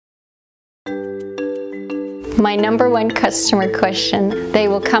My number one customer question, they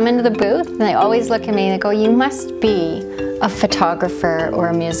will come into the booth and they always look at me and they go, "You must be a photographer or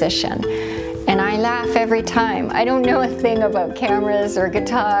a musician." And I laugh every time. I don't know a thing about cameras or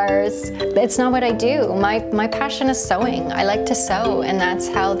guitars. It's not what I do. My passion is sewing. I like to sew, and that's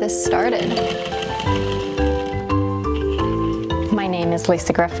how this started. My name is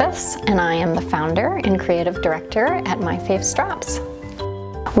Lisa Griffiths, and I am the founder and creative director at My Fave Straps.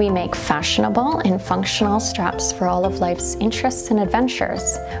 We make fashionable and functional straps for all of life's interests and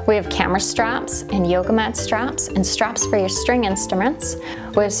adventures. We have camera straps and yoga mat straps and straps for your string instruments.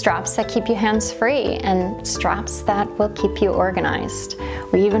 We have straps that keep you hands-free and straps that will keep you organized.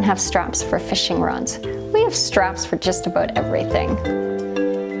 We even have straps for fishing rods. We have straps for just about everything.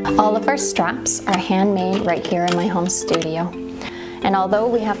 All of our straps are handmade right here in my home studio. And although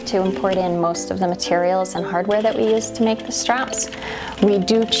we have to import in most of the materials and hardware that we use to make the straps, we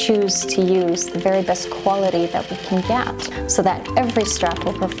do choose to use the very best quality that we can get so that every strap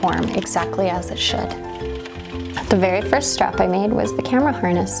will perform exactly as it should. The very first strap I made was the camera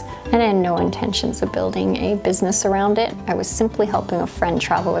harness, and I had no intentions of building a business around it. I was simply helping a friend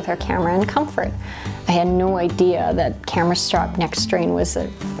travel with her camera in comfort. I had no idea that camera strap neck strain was a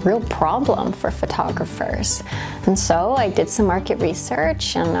real problem for photographers. And so I did some market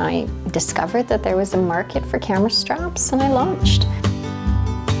research and I discovered that there was a market for camera straps, and I launched.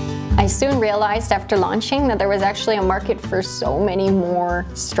 I soon realized after launching that there was actually a market for so many more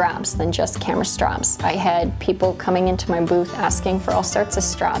straps than just camera straps. I had people coming into my booth asking for all sorts of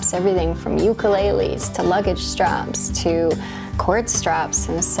straps, everything from ukuleles to luggage straps to cord straps,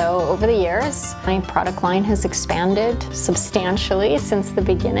 and so over the years my product line has expanded substantially since the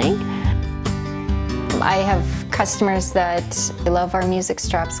beginning. I have customers that love our music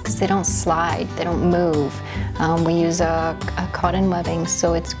straps because they don't slide, they don't move. We use a cotton webbing,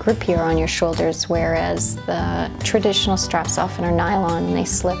 so it's grippier on your shoulders, whereas the traditional straps often are nylon and they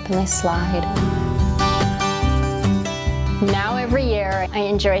slip and they slide. Now every year I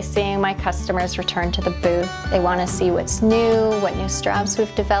enjoy seeing my customers return to the booth. They want to see what's new, what new straps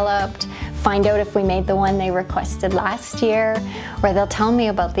we've developed, find out if we made the one they requested last year, or they'll tell me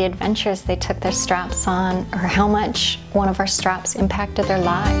about the adventures they took their straps on, or how much one of our straps impacted their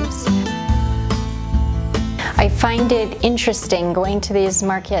lives. I find it interesting going to these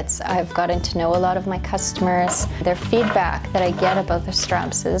markets. I've gotten to know a lot of my customers. Their feedback that I get about the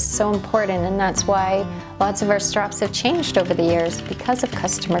straps is so important, and that's why lots of our straps have changed over the years, because of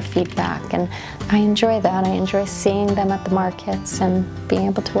customer feedback. And I enjoy that. I enjoy seeing them at the markets and being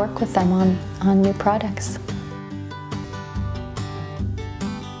able to work with them on new products.